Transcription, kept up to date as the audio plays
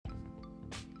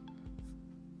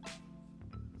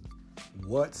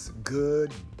What's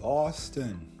good,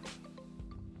 Boston?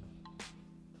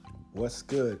 What's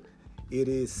good? It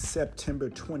is September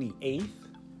 28th.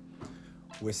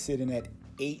 We're sitting at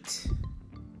 8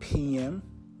 p.m.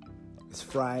 It's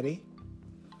Friday.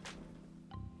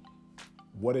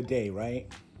 What a day,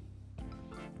 right?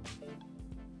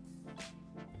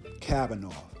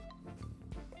 Kavanaugh,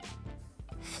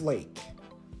 Flake,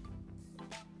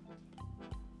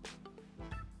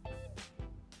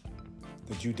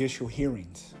 the judicial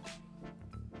hearings.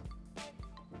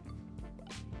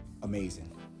 Amazing.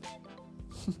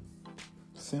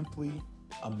 Simply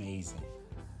amazing.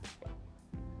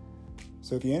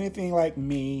 So if you're anything like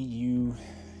me, you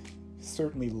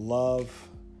certainly love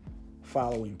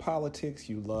following politics.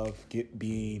 You love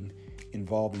being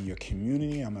involved in your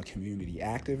community. I'm a community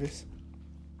activist.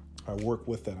 I work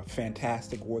with a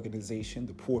fantastic organization,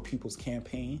 the Poor People's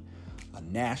Campaign, a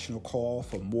national call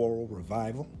for moral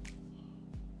revival.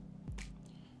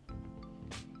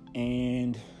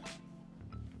 And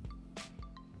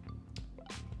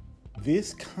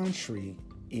this country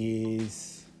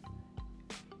is,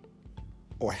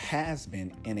 or has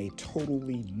been, in a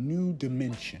totally new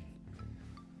dimension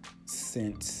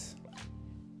since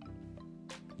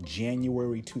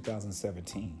January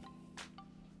 2017.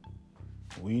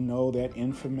 We know that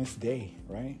infamous day,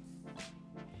 right?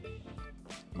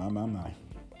 My.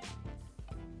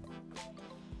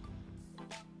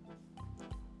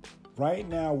 Right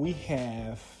now, we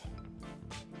have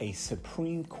a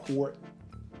Supreme Court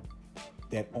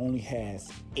that only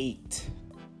has 8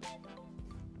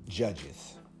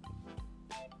 judges.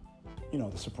 You know,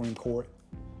 the Supreme Court,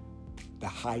 the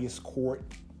highest court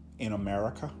in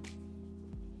America.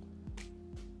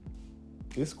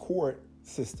 This court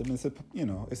system is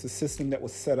it's a system that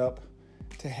was set up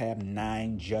to have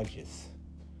 9 judges,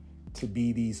 to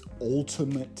be these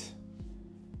ultimate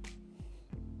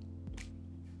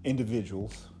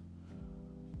individuals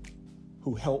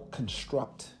who help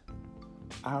construct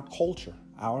our culture,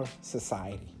 our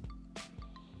society.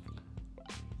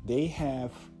 They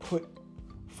have put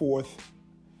forth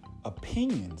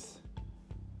opinions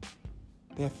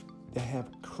that have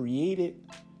created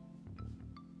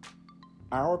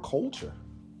our culture,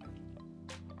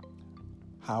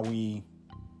 how we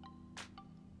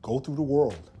go through the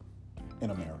world in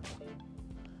America.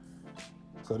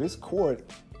 So this court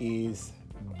is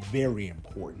very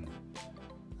important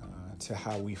to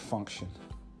how we function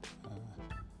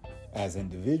as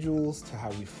individuals, to how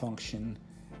we function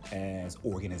as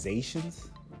organizations,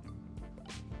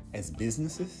 as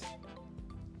businesses,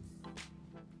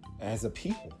 as a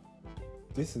people.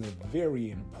 This is a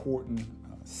very important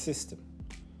system.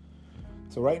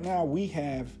 So right now we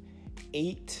have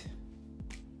 8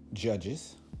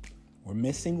 judges. We're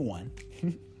missing 1.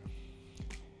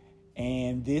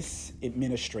 And this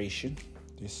administration,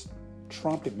 this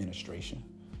Trump administration,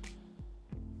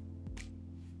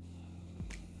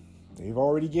 they've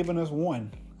already given us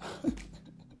 1.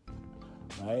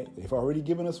 Right? They've already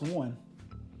given us 1.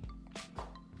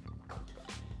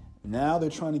 Now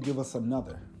they're trying to give us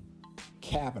another,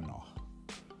 Kavanaugh.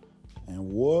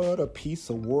 And what a piece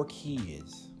of work he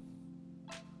is.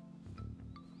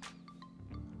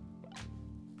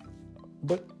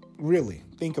 But really,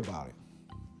 think about it.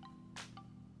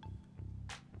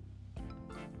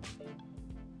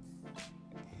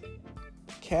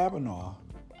 Kavanaugh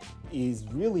is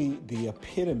really the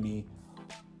epitome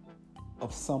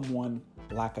of someone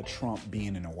like a Trump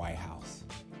being in the White House.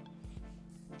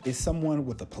 It's someone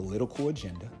with a political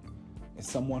agenda. It's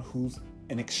someone who's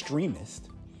an extremist.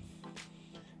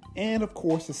 And of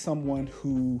course, it's someone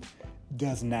who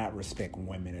does not respect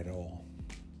women at all.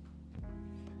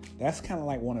 That's kind of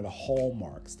like one of the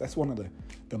hallmarks. That's one of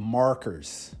the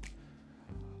markers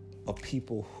of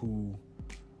people who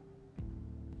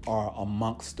are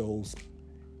amongst those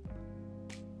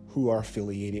who are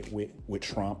affiliated with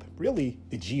Trump. Really,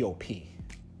 the GOP,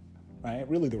 right?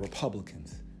 Really, the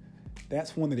Republicans.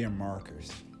 That's one of their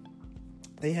markers.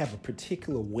 They have a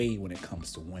particular way when it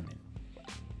comes to women.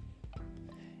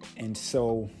 And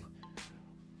so,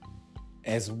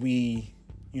 as we,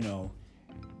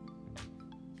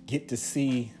 get to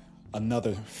see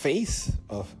another face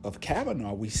of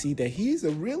Kavanaugh, we see that he's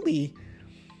a really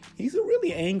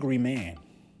angry man,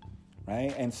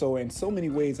 right? And so in so many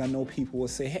ways, I know people will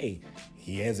say, hey,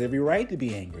 he has every right to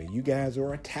be angry. You guys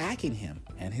are attacking him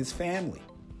and his family,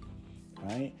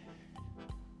 right?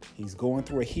 He's going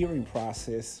through a hearing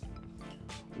process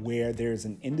where there's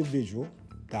an individual,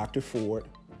 Dr. Ford,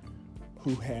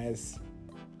 who has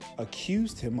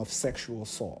accused him of sexual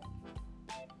assault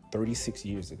 36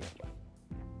 years ago.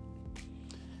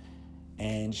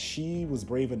 And she was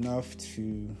brave enough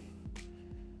to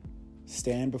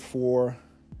stand before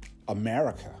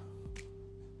America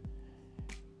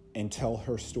and tell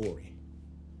her story.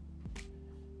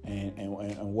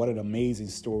 And what an amazing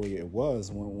story it was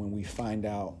when we find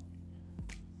out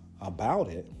about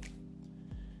it,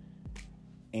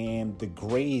 and the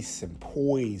grace and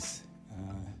poise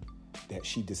that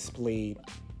she displayed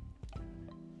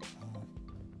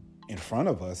in front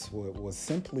of us was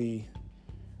simply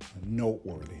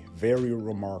noteworthy, very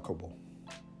remarkable.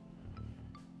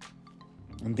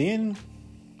 And then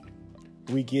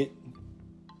we get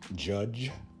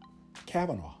Judge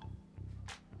Kavanaugh.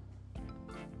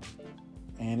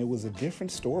 And it was a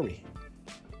different story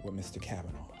with Mr.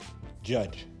 Kavanaugh.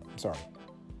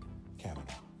 Kavanaugh.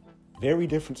 Very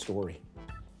different story.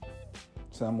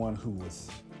 Someone who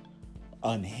was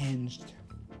unhinged,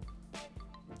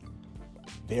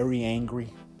 very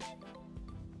angry,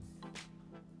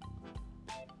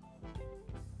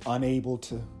 unable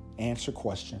to answer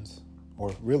questions,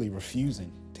 or really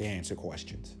refusing to answer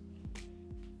questions.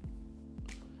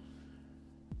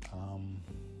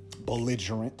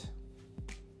 Belligerent.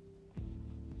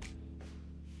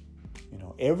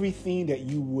 Everything that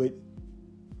you would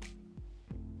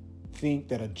think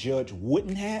that a judge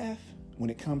wouldn't have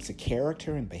when it comes to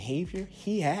character and behavior,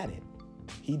 he had it.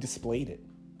 He displayed it.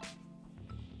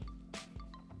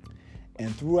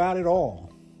 And throughout it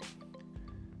all,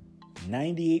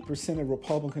 98% of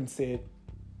Republicans said,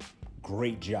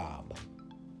 great job.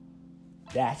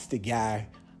 That's the guy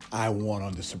I want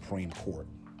on the Supreme Court.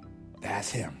 That's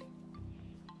him.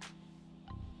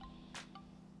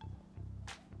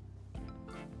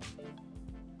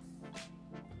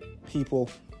 People,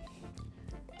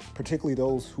 particularly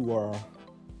those who are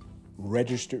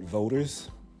registered voters,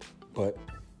 but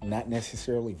not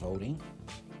necessarily voting,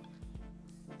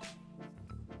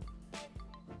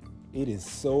 it is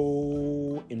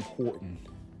so important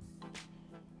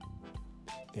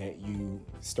that you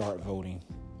start voting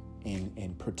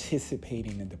and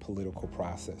participating in the political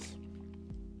process.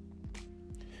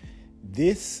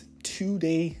 This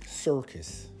 2-day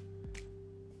circus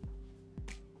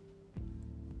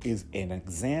is an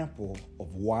example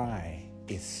of why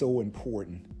it's so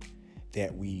important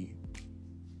that we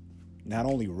not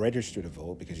only register to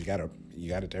vote, because you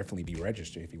gotta definitely be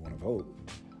registered if you want to vote,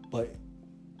 but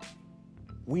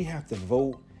we have to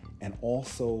vote and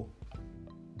also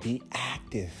be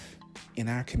active in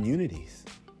our communities.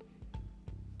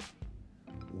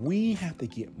 We have to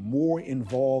get more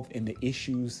involved in the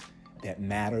issues that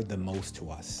matter the most to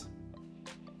us.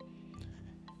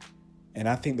 And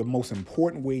I think the most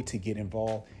important way to get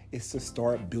involved is to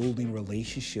start building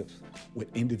relationships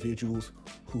with individuals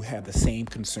who have the same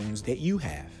concerns that you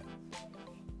have.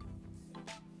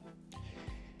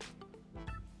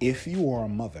 If you are a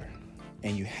mother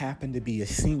and you happen to be a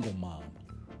single mom,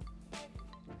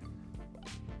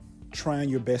 trying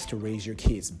your best to raise your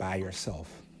kids by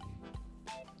yourself,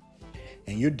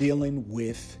 and you're dealing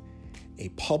with a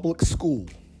public school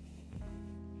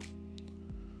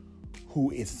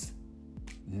who is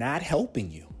not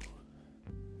helping you,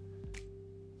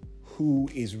 who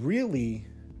is really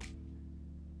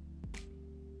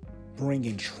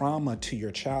bringing trauma to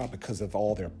your child because of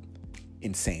all their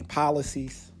insane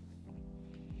policies,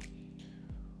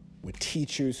 with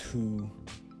teachers who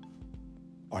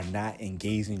are not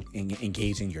engaging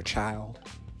your child,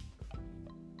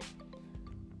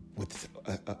 with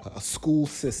a school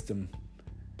system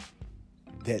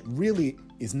that really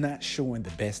is not showing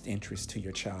the best interest to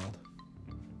your child,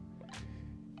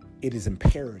 it is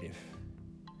imperative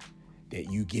that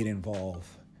you get involved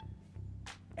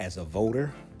as a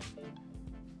voter,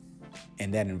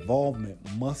 and that involvement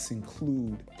must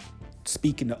include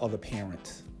speaking to other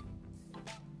parents,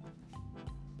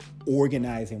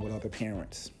 organizing with other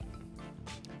parents,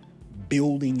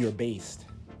 building your base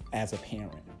as a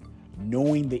parent,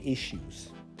 knowing the issues,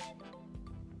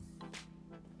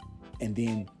 and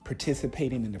then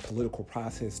participating in the political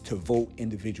process to vote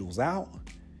individuals out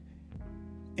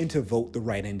and to vote the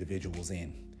right individuals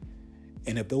in.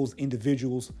 And if those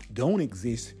individuals don't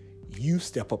exist, you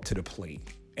step up to the plate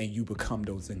and you become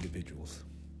those individuals.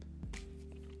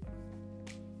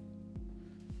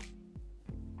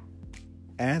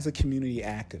 As a community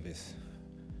activist,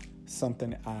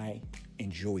 something I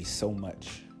enjoy so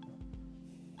much,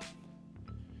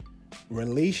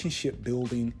 relationship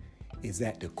building is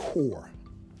at the core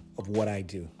of what I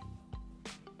do.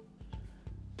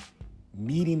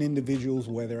 Meeting individuals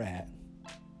where they're at,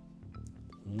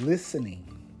 listening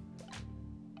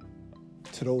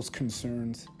to those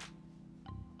concerns,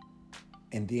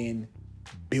 and then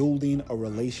building a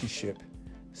relationship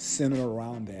centered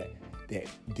around that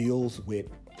deals with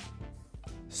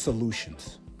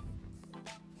solutions.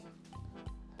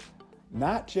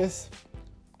 Not just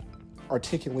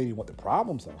articulating what the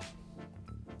problems are,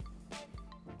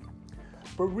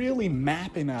 but really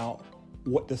mapping out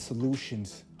what the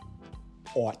solutions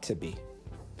ought to be.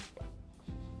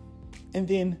 And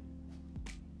then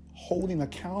holding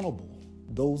accountable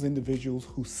those individuals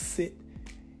who sit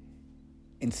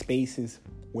in spaces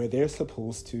where they're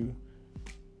supposed to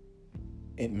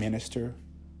administer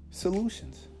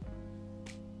solutions.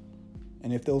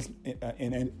 And if those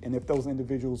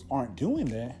individuals aren't doing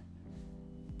that,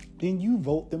 then you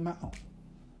vote them out.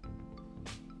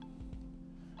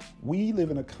 We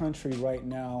live in a country right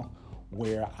now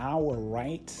where our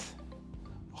rights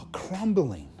are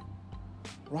crumbling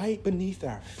right beneath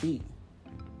our feet.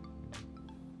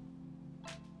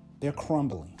 They're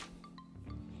crumbling.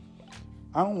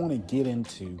 I don't want to get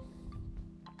into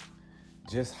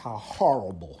just how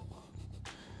horrible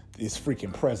this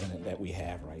freaking president that we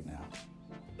have right now.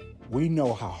 We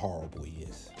know how horrible he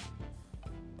is.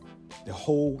 The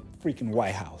whole freaking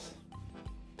White House.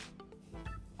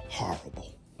 Horrible.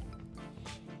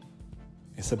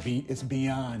 It's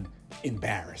beyond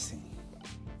embarrassing.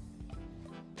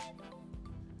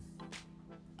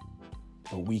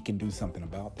 But we can do something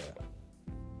about that.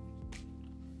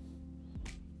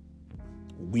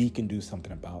 We can do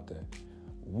something about that.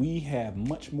 We have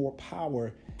much more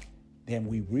power than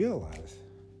we realize.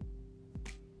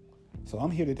 So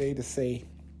I'm here today to say,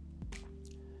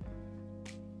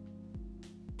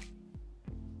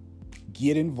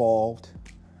 get involved,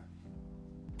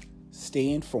 stay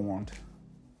informed,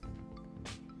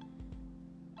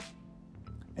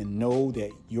 and know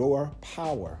that your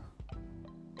power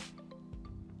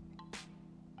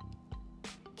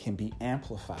can be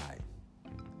amplified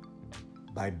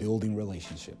by building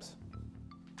relationships.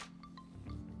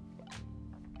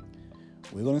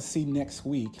 We're going to see next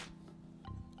week,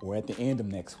 or at the end of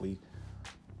next week,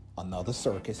 another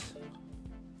circus,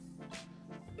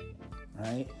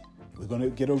 right? We're going to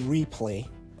get a replay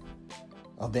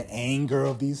of the anger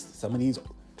of some of these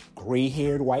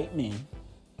gray-haired white men.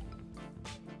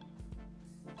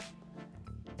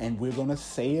 And we're going to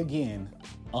say again,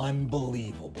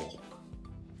 unbelievable.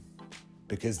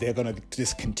 Because they're going to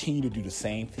just continue to do the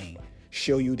same thing.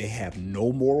 Show you they have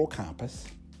no moral compass.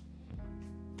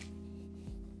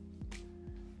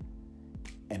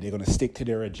 And they're going to stick to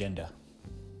their agenda.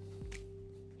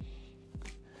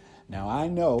 Now, I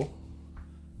know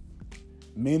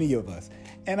many of us,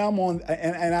 and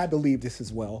I believe this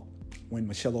as well, when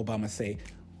Michelle Obama say,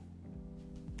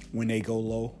 when they go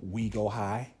low, we go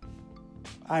high.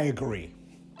 I agree.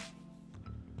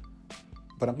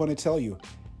 But I'm going to tell you,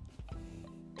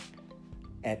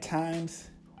 at times,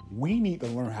 we need to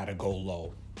learn how to go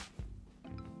low.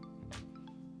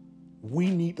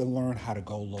 We need to learn how to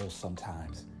go low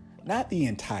sometimes. Not the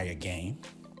entire game,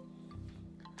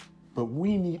 but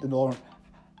we need to learn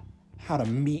how to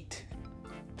meet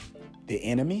the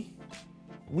enemy.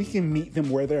 We can meet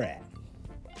them where they're at,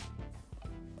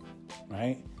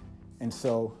 right? And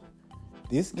so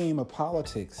this game of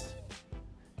politics,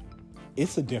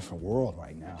 it's a different world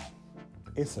right now.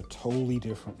 It's a totally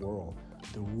different world.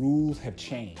 The rules have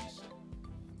changed.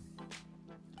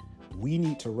 We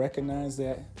need to recognize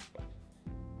that,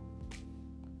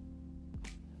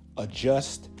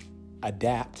 adjust,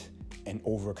 adapt, and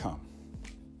overcome.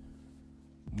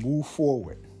 Move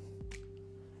forward.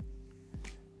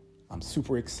 I'm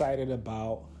super excited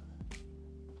about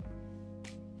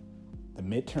the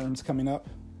midterms coming up.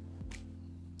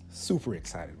 Super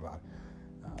excited about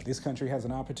it. This country has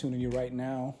an opportunity right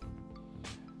now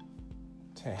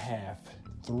to have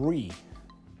three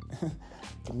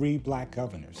black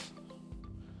governors.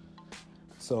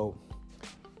 So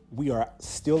we are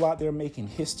still out there making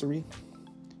history,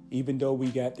 even though we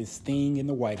got this thing in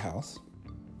the White House.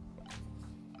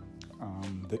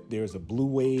 There's a blue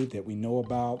wave that we know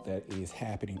about that is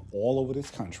happening all over this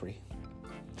country.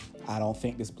 I don't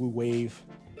think this blue wave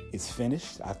is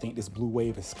finished. I think this blue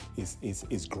wave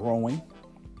is growing.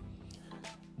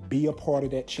 Be a part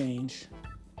of that change.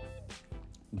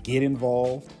 Get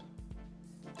involved.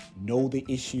 Know the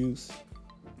issues.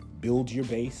 Build your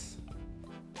base.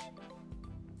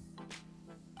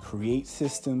 Create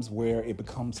systems where it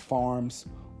becomes farms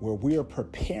where we are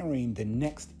preparing the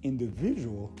next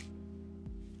individual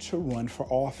to run for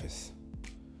office.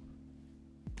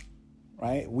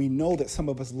 Right? We know that some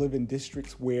of us live in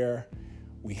districts where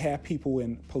we have people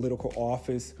in political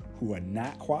office who are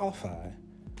not qualified,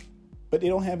 but they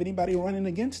don't have anybody running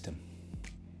against them.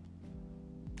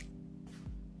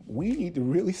 We need to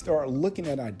really start looking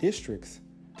at our districts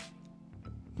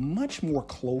much more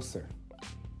closer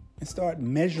and start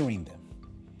measuring them.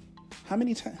 How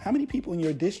many people in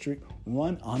your district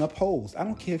run unopposed. I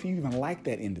don't care if you even like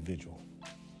that individual.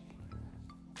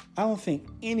 I don't think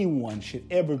anyone should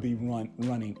ever be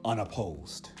running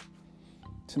unopposed.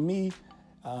 To me,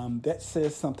 that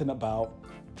says something about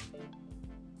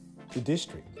the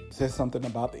district. It says something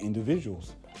about the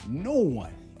individuals. No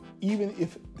one, even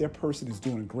if their person is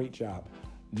doing a great job,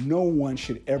 no one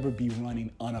should ever be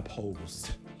running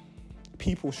unopposed.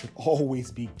 People should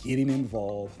always be getting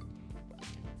involved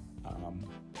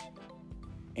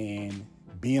and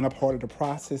being a part of the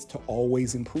process to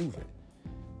always improve it.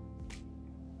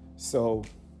 So,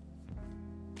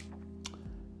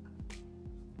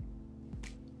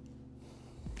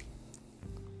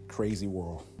 crazy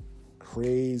world.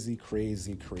 Crazy,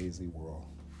 crazy, crazy world.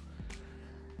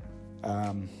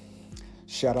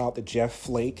 Shout out to Jeff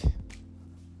Flake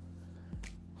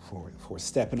for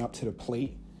stepping up to the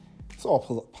plate. It's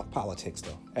all politics,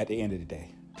 though, at the end of the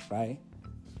day, right?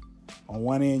 On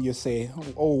one end, you say,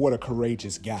 oh, what a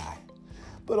courageous guy.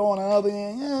 But on the other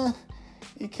end,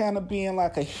 you're kind of being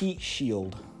like a heat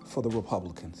shield for the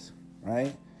Republicans,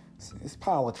 right? It's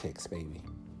politics, baby.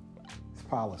 It's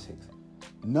politics.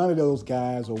 None of those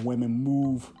guys or women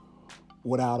move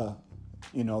without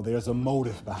there's a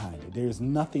motive behind it. There's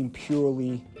nothing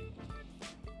purely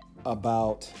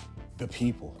about the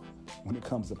people when it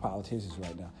comes to politicians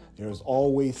right now. There's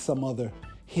always some other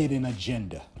hidden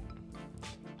agenda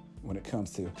when it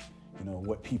comes to,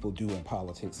 what people do in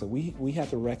politics. So we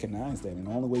have to recognize that. And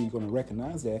the only way you're going to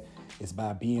recognize that is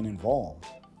by being involved,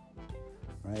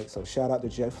 right? So shout out to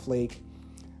Jeff Flake,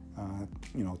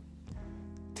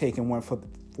 taking one for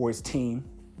his team,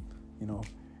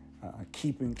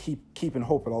 keeping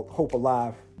hope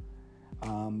alive.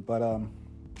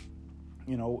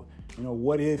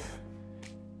 What if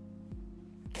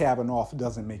Kavanaugh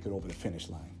doesn't make it over the finish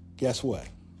line? Guess what?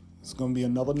 It's going to be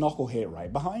another knucklehead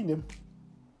right behind him.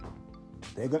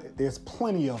 There's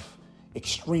plenty of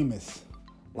extremists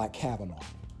like Kavanaugh.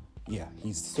 Yeah,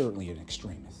 he's certainly an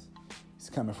extremist. He's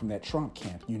coming from that Trump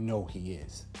camp. You know he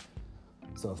is.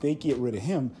 So if they get rid of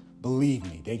him, believe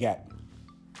me, they got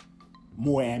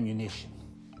more ammunition.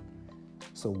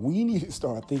 So we need to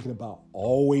start thinking about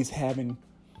always having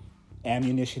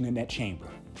ammunition in that chamber,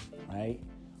 right?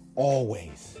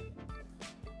 Always.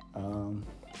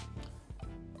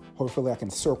 Hopefully I can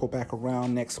circle back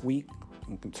around next week.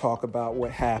 We can talk about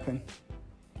what happened,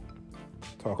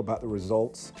 talk about the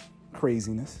results,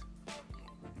 craziness.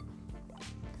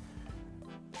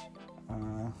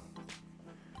 I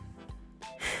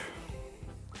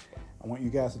want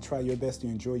you guys to try your best to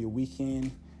enjoy your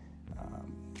weekend.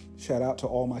 Shout out to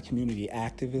all my community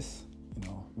activists.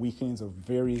 Weekends are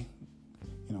very,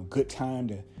 good time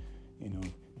to,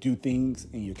 do things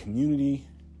in your community.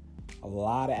 A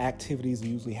lot of activities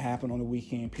usually happen on the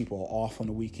weekend. People are off on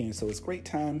the weekend. So it's great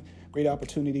time, great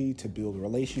opportunity to build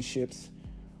relationships,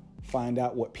 find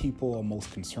out what people are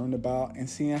most concerned about, and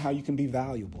seeing how you can be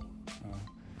valuable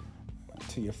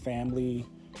to your family,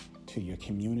 to your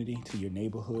community, to your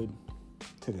neighborhood,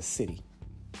 to the city.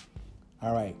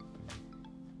 All right.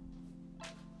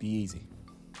 Be easy.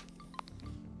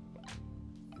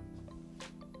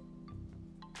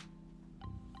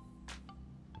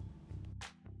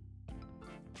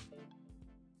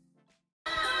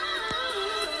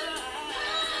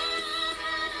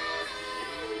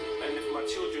 And if my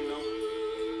children knew,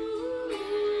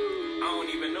 I don't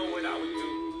even know what I would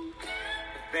do.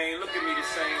 If they ain't look at me the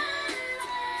same,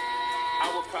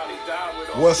 I would probably die with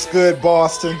all. What's good,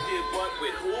 Boston?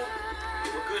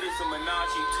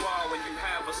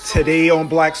 Today on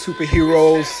Black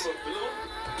Superheroes,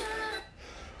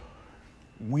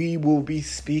 we will be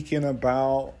speaking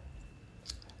about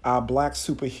our black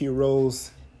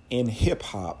superheroes in hip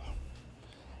hop.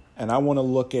 And I want to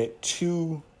look at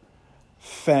two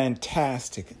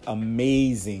fantastic,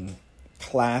 amazing,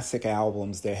 classic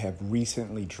albums that have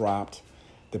recently dropped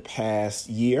the past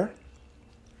year.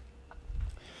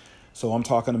 So I'm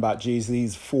talking about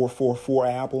Jay-Z's 444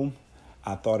 album.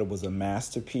 I thought it was a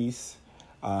masterpiece.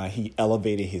 He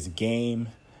elevated his game.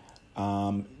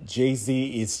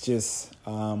 Jay-Z is just,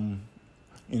 my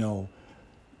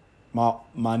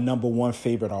number one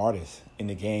favorite artist in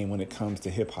the game when it comes to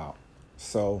hip hop.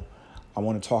 So I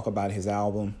want to talk about his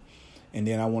album, and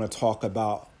then I want to talk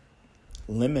about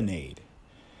Lemonade.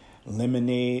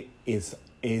 Lemonade is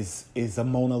a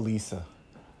Mona Lisa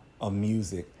of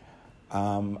music.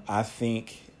 I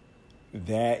think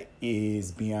that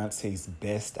is Beyonce's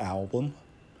best album.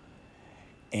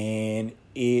 And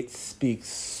it speaks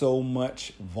so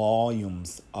much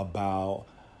volumes about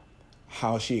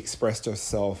how she expressed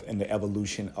herself in the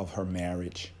evolution of her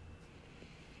marriage.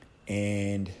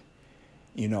 And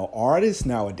Artists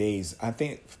nowadays, I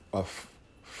think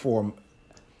for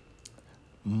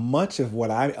much of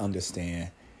what I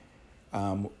understand,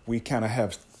 we kind of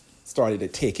have started to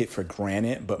take it for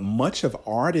granted, but much of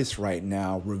artists right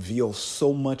now reveal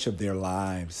so much of their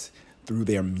lives through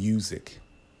their music.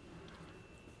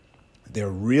 They're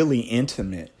really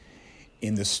intimate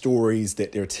in the stories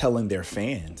that they're telling their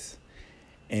fans.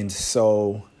 And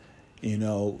so,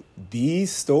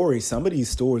 these stories, some of these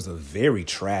stories are very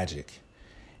tragic.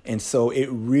 And so it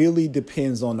really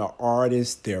depends on the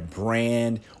artist, their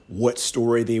brand, what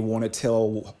story they want to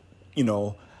tell,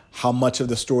 how much of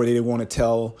the story they want to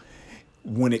tell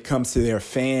when it comes to their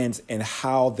fans, and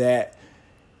how that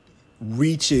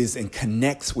reaches and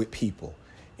connects with people.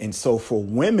 And so for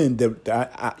women,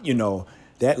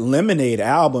 that Lemonade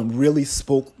album really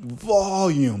spoke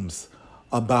volumes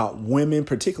about women,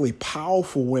 particularly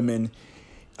powerful women,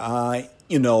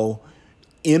 in a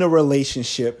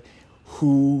relationship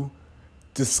who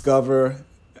discover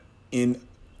in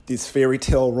this fairy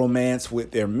tale romance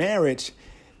with their marriage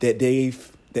that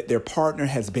their partner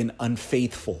has been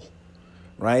unfaithful,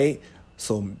 right?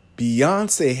 So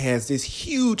Beyonce has this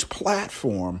huge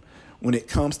platform when it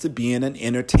comes to being an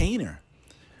entertainer.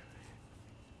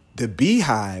 The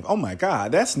Beehive, oh my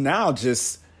God, that's now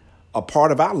just a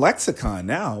part of our lexicon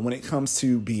now when it comes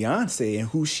to Beyonce and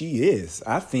who she is.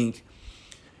 I think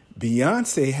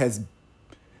Beyonce has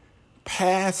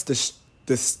passed the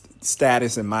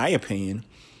status, in my opinion,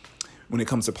 when it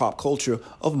comes to pop culture,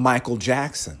 of Michael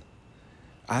Jackson.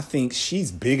 I think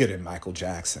she's bigger than Michael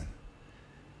Jackson.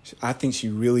 I think she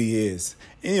really is.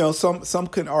 And, some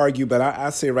could argue, but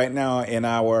I say right now in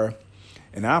our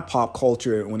pop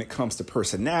culture, when it comes to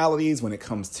personalities, when it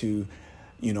comes to,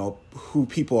 who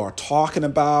people are talking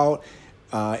about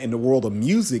in the world of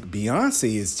music,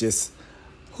 Beyonce is just,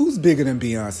 who's bigger than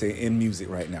Beyonce in music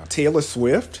right now? Taylor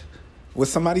Swift? Was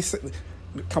somebody say,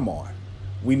 come on.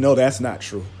 We know that's not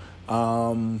true.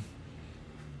 Rihanna?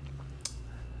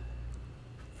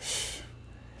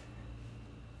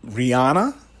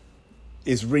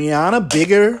 Is Rihanna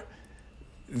bigger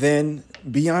than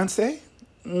Beyonce?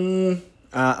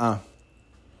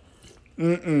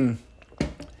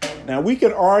 Now, we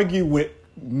could argue with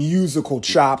musical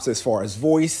chops as far as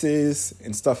voices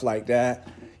and stuff like that.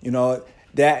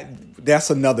 That's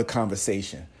another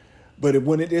conversation. But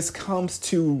when it just comes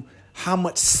to how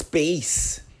much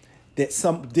space that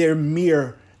their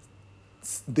mere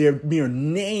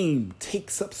name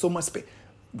takes up so much space.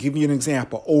 Give you an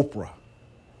example, Oprah.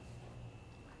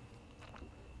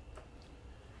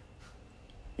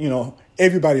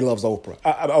 Everybody loves Oprah.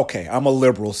 Okay, I'm a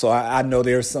liberal, so I know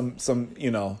there's some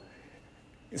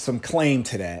claim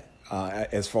to that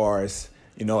as far as,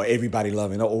 everybody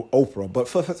loving Oprah. But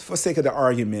for sake of the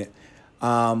argument,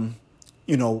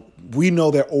 we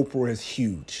know that Oprah is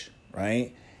huge,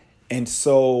 right? And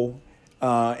so,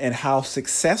 and how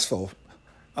successful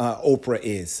Oprah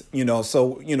is,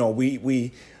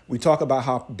 we talk about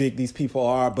how big these people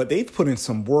are, but they've put in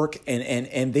some work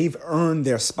and they've earned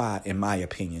their spot, in my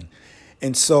opinion.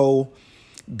 And so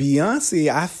Beyonce,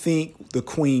 I think the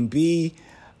Queen Bee,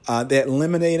 that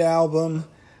Lemonade album,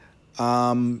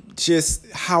 just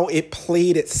how it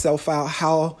played itself out,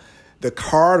 how the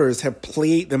Carters have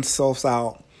played themselves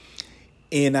out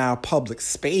in our public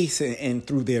space and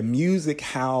through their music,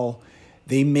 how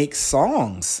they make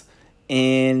songs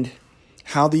and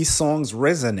how these songs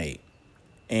resonate.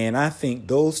 And I think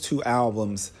those two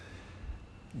albums,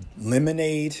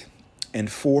 Lemonade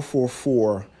and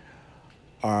 444,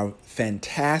 are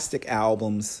fantastic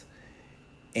albums.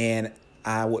 And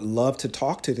I would love to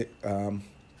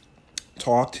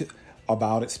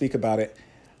speak about it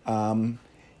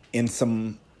in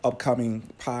some upcoming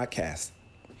podcasts.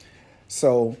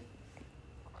 So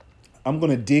I'm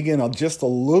going to dig in just a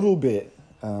little bit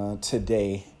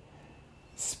today,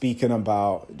 speaking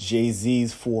about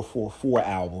Jay-Z's 444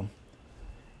 album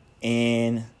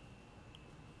and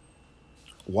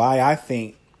why I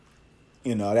think,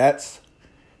 that's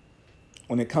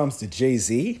when it comes to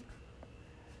Jay-Z,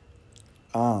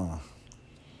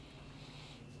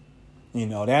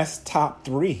 that's top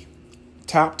 3,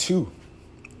 top 2,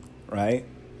 right?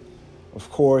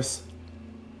 Of course,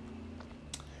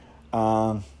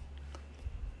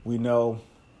 we know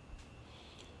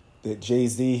that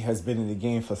Jay-Z has been in the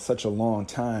game for such a long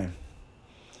time,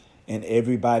 and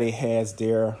everybody has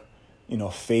their,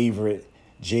 favorite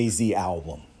Jay-Z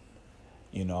album.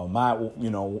 One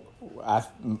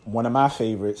of my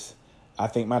favorites, I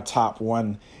think my top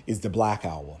one is the Black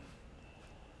Album.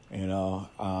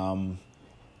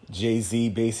 Jay-Z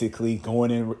basically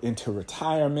going into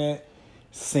retirement,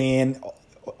 saying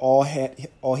all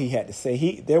he had to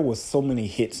say. There was so many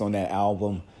hits on that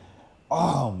album.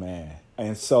 Oh man.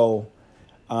 And so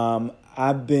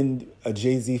I've been a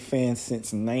Jay-Z fan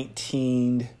since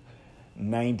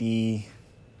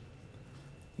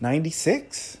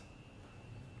 1996.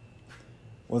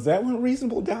 Was that when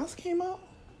Reasonable Doubts came out?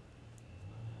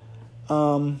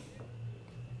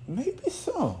 Maybe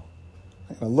so.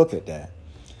 I gotta look at that.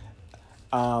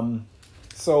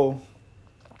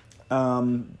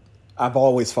 I've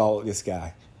always followed this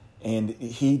guy, and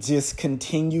he just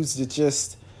continues to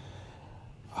just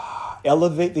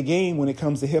elevate the game when it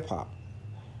comes to hip hop.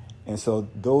 And so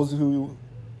those who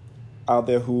out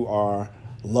there who are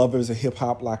lovers of hip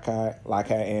hop like I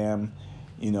am,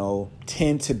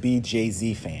 tend to be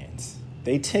Jay-Z fans.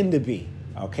 They tend to be,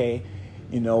 okay?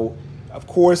 Of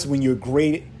course, when you're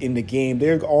great in the game,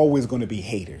 there are always going to be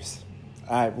haters.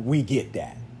 We get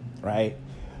that, right?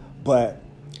 But,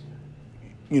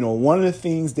 one of the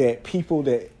things that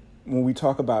when we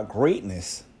talk about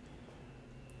greatness,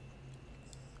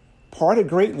 part of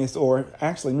greatness, or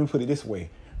actually, let me put it this way,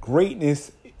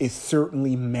 greatness is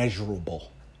certainly measurable.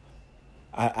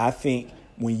 I think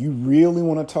when you really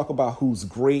want to talk about who's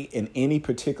great in any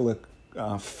particular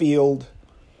field,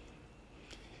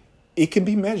 it can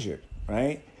be measured,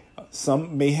 right?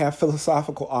 Some may have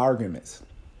philosophical arguments.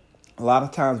 A lot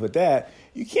of times with that,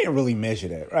 you can't really measure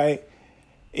that, right?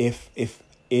 If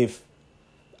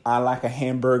I like a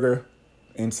hamburger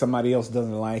and somebody else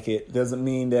doesn't like it, doesn't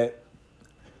mean that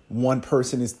one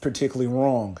person is particularly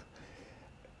wrong,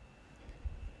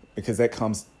 because that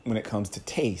comes when it comes to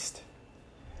taste.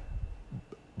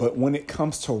 But when it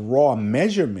comes to raw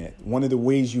measurement, one of the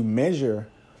ways you measure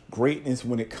greatness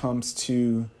when it comes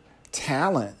to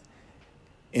talent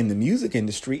in the music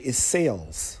industry is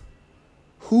sales.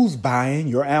 Who's buying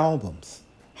your albums?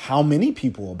 How many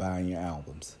people are buying your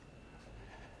albums?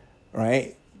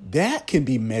 Right? That can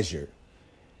be measured.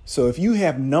 So if you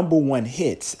have number one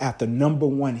hits after number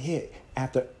one hit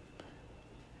after,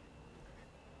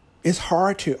 it's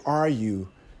hard to argue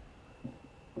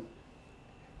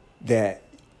that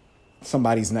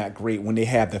somebody's not great when they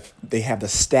have the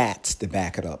stats to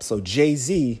back it up. So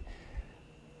Jay-Z,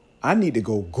 I need to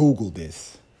go Google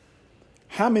this.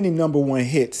 How many number one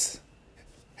hits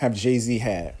have Jay-Z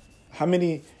had? How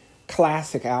many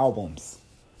classic albums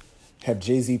have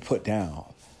Jay-Z put down?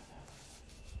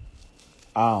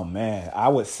 Oh man, I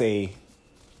would say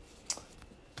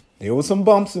there were some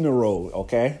bumps in the road,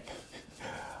 okay?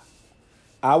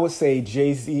 I would say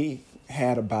Jay-Z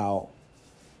had about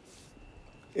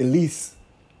at least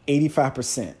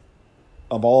 85%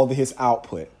 of all of his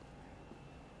output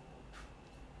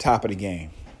top of the game.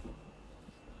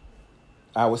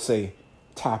 I would say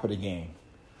top of the game.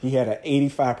 He had an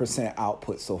 85%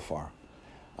 output so far.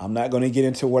 I'm not going to get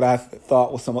into what I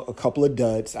thought was a couple of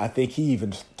duds. I think he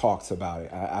even talks about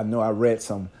it. I know I read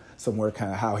somewhere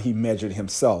kind of how he measured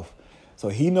himself. So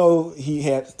he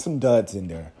had some duds in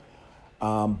there.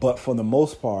 But for the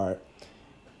most part,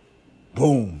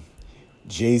 boom.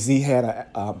 Jay-Z had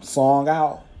a song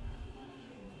out.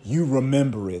 You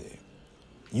remember it.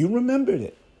 You remembered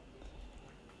it.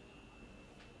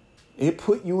 It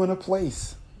put you in a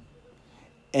place.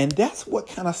 And that's what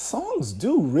kind of songs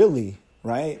do, really,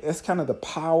 right? That's kind of the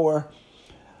power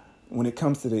when it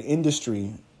comes to the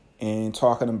industry and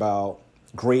talking about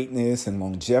greatness and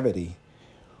longevity.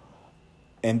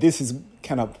 And this is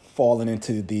kind of falling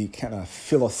into the kind of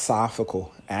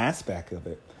philosophical aspect of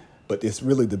it. But it's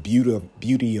really the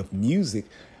beauty of music.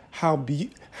 How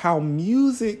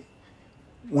music,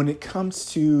 when it comes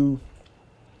to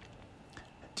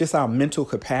just our mental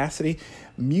capacity,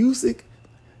 music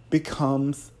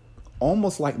becomes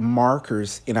almost like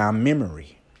markers in our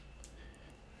memory.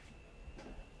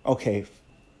 Okay,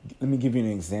 let me give you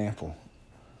an example.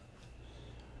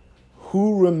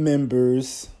 Who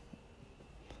remembers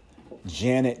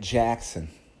Janet Jackson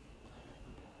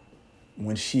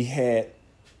when she had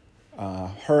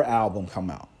her album come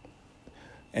out?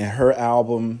 And her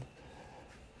album,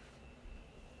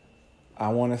 I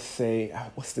want to say,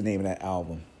 what's the name of that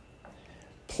album?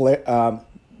 But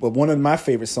one of my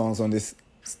favorite songs on this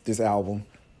album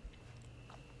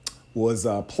was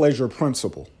Pleasure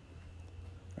Principle,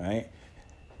 right?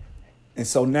 And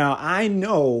so now I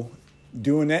know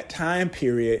during that time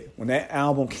period, when that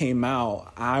album came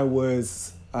out, I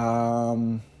was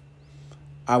a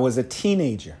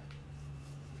teenager.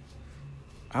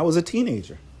 I was a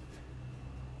teenager.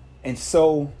 And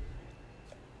so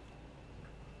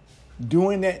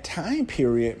during that time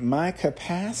period, my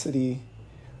capacity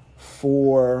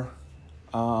for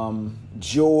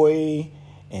joy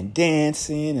and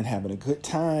dancing and having a good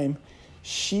time,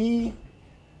 she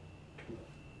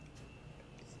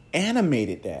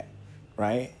animated that,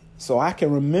 right? So I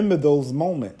can remember those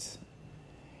moments.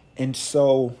 And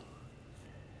so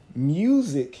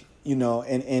music,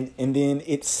 and then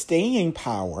it's staying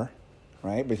power,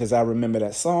 right? Because I remember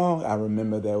that song. I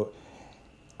remember that.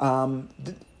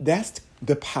 That's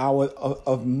the power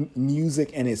of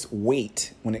music and its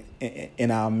weight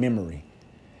in our memory.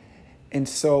 And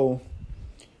so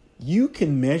you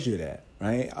can measure that,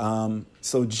 right?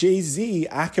 So Jay-Z,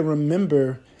 I can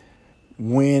remember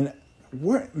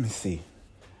let me see.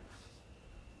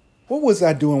 What was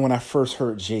I doing when I first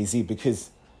heard Jay-Z? Because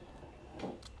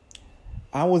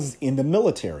I was in the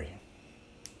military.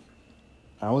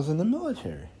 I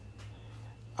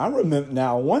remember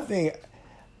now, one thing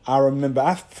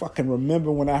I fucking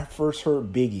remember when I first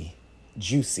heard Biggie,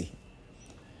 Juicy.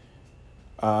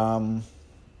 I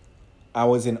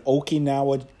was in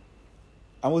Okinawa.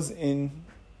 I was in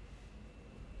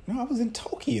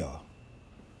Tokyo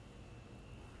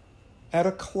at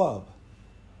a club.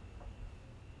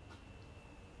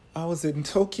 I was in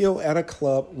Tokyo at a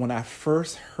club when I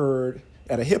first heard,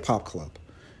 at a hip hop club,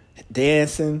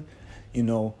 dancing,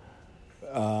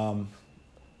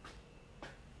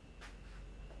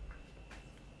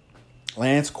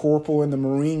 Lance Corporal in the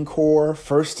Marine Corps,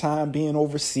 first time being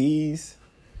overseas,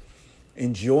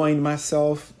 enjoying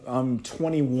myself. I'm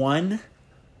 21.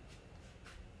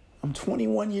 I'm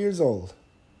 21 years old.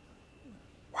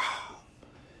 Wow.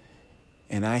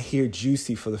 And I hear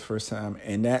Juicy for the first time,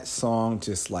 and that song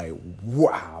just like,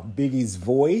 wow, Biggie's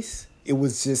voice. It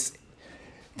was just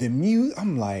the music.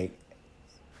 I'm like,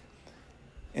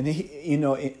 and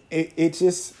it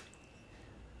just,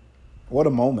 what a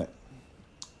moment.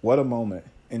 What a moment.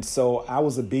 And so I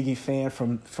was a Biggie fan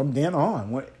from then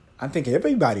on. I think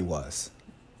everybody was.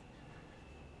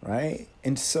 Right?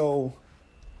 And so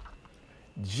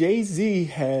Jay-Z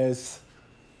has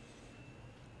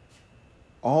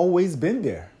always been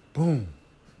there. Boom,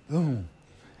 boom.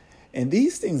 And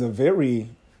these things are very,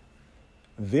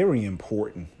 very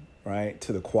important, right?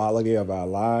 To the quality of our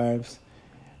lives,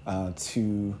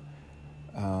 to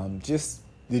just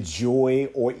the joy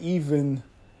or even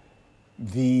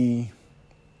the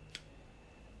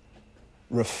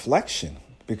reflection,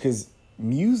 because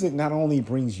music not only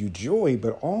brings you joy,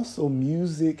 but also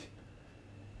music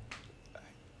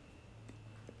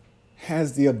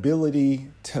has the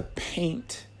ability to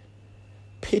paint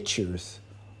pictures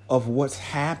of what's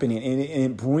happening, and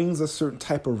it brings a certain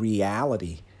type of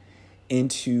reality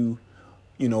into,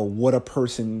 what a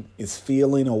person is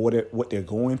feeling or what they're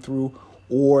going through,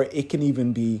 or it can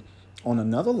even be on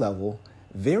another level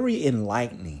very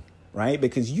enlightening, right?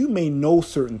 Because you may know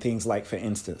certain things, like, for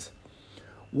instance,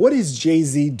 what is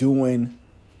Jay-Z doing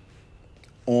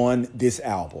on this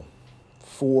album,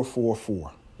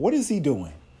 444? What is he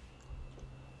doing?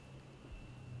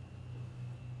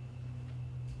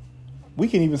 We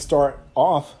can even start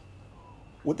off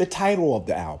with the title of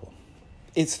the album.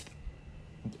 It's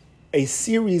a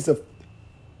series of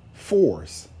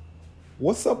fours.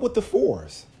 What's up with the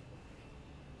fours?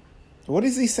 What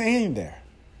is he saying there?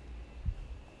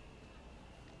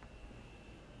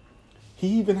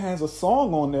 He even has a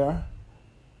song on there,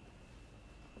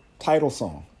 title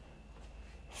song,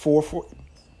 4-4,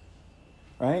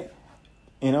 right?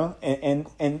 And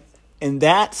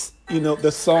that's,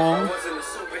 the song. I wasn't a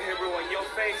superhero in your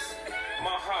face, my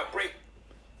heart break.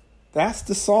 That's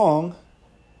the song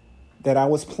that I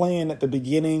was playing at the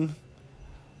beginning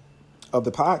of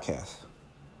the podcast.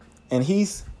 And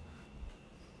he's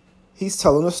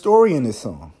telling a story in this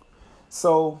song.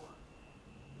 So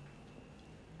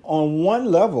on one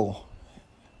level,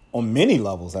 on many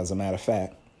levels, as a matter of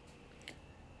fact,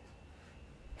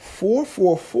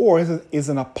 444 is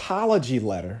an apology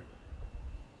letter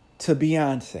to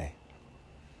Beyonce.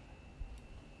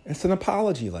 It's an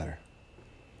apology letter.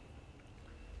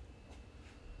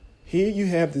 Here you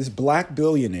have this black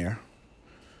billionaire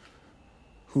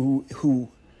who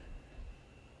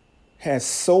has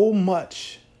so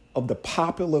much of the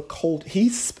popular culture. He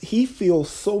feels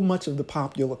so much of the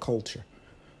popular culture.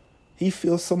 He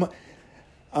feels so much.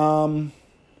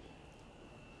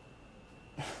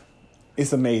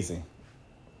 It's amazing,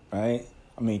 right?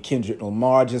 I mean, Kendrick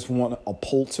Lamar just won a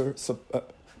Pulitzer.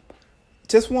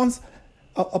 Just won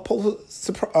a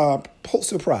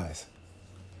Pulitzer Prize.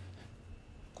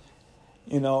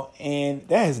 And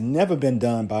that has never been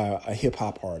done by a hip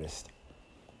hop artist.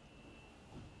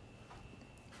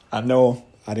 I know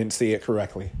I didn't say it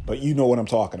correctly, but you know what I'm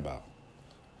talking about.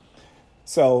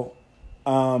 So,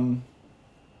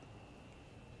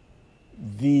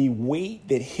 the weight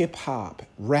that hip hop,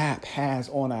 rap has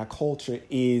on our culture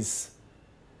is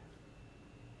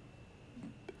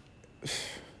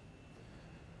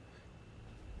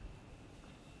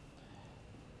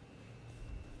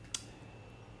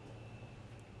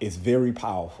is very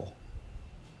powerful.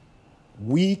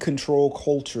 We control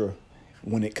culture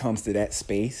when it comes to that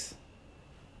space.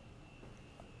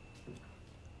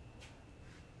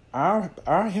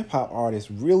 Our hip hop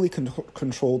artists really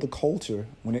control the culture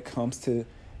when it comes to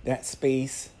that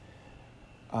space.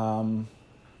 And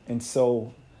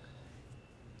so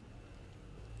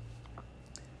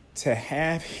to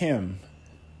have him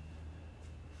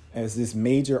as this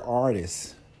major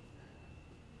artist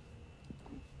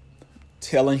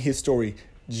telling his story,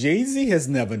 Jay-Z has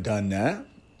never done that.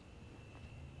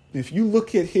 If you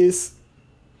look at his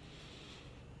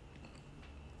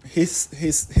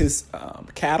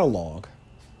catalog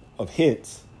of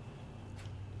hits,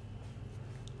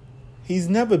 he's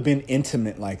never been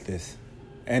intimate like this.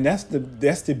 And that's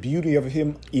the beauty of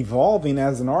him evolving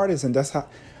as an artist, and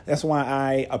that's why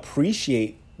I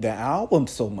appreciate the album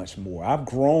so much more. I've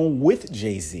grown with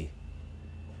Jay-Z,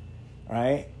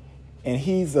 right? And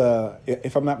he's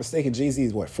if I'm not mistaken, Jay-Z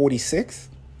is what, 46?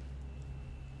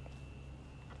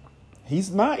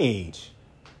 He's my age.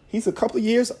 He's a couple of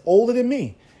years older than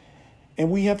me. And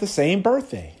we have the same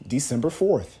birthday, December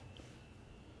 4th.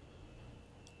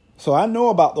 So I know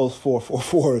about those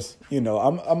 444s. You know,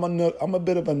 I'm a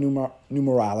bit of a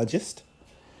numerologist.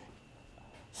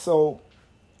 So,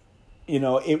 you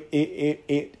know,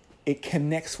 it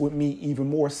connects with me even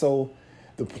more. So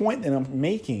the point that I'm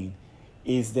making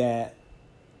is that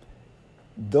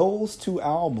those two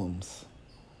albums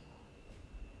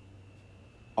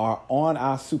are on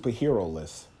our superhero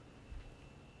list,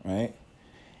 right?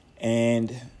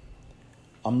 And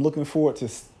I'm looking forward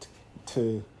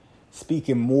to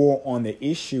speaking more on the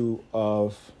issue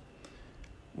of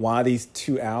why these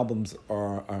two albums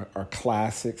are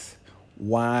classics,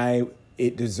 why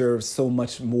it deserves so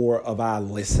much more of our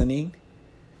listening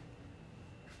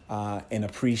and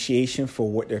appreciation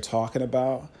for what they're talking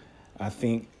about. I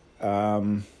think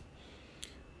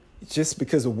just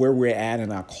because of where we're at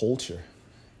in our culture,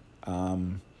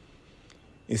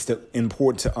 it's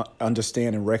important to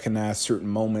understand and recognize certain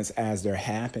moments as they're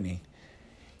happening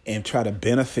and try to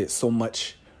benefit so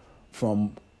much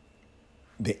from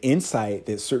the insight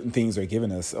that certain things are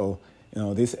giving us. So, you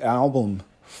know, this album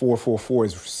 444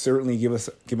 is certainly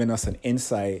giving us an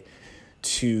insight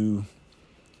to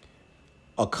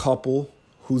a couple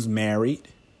who's married.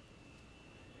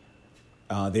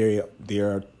 There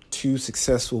are two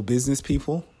successful business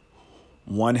people.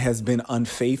 One has been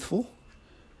unfaithful,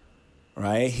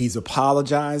 right? He's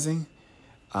apologizing.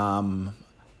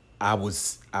 I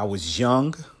was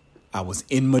young. I was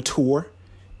immature.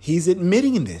 He's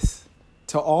admitting this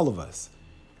to all of us.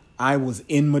 I was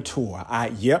immature.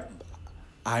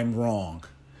 I'm wrong.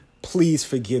 Please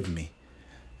forgive me.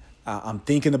 I'm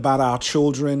thinking about our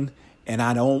children, and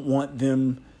I don't want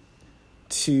them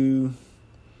to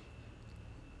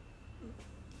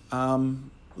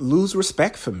lose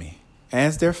respect for me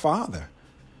as their father.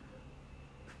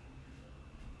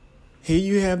 Here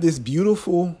you have this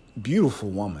beautiful, beautiful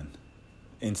woman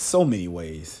in so many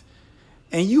ways,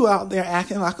 and you out there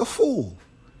acting like a fool,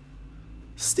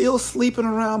 still sleeping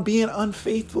around, being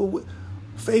unfaithful with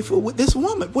this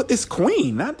woman, with this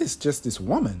queen, not just this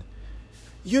woman.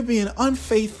 You're being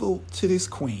unfaithful to this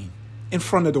queen in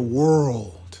front of the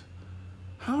world.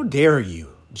 How dare you,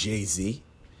 Jay-Z?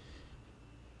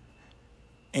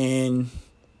 And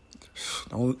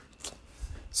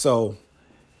so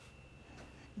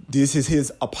this is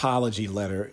his apology letter.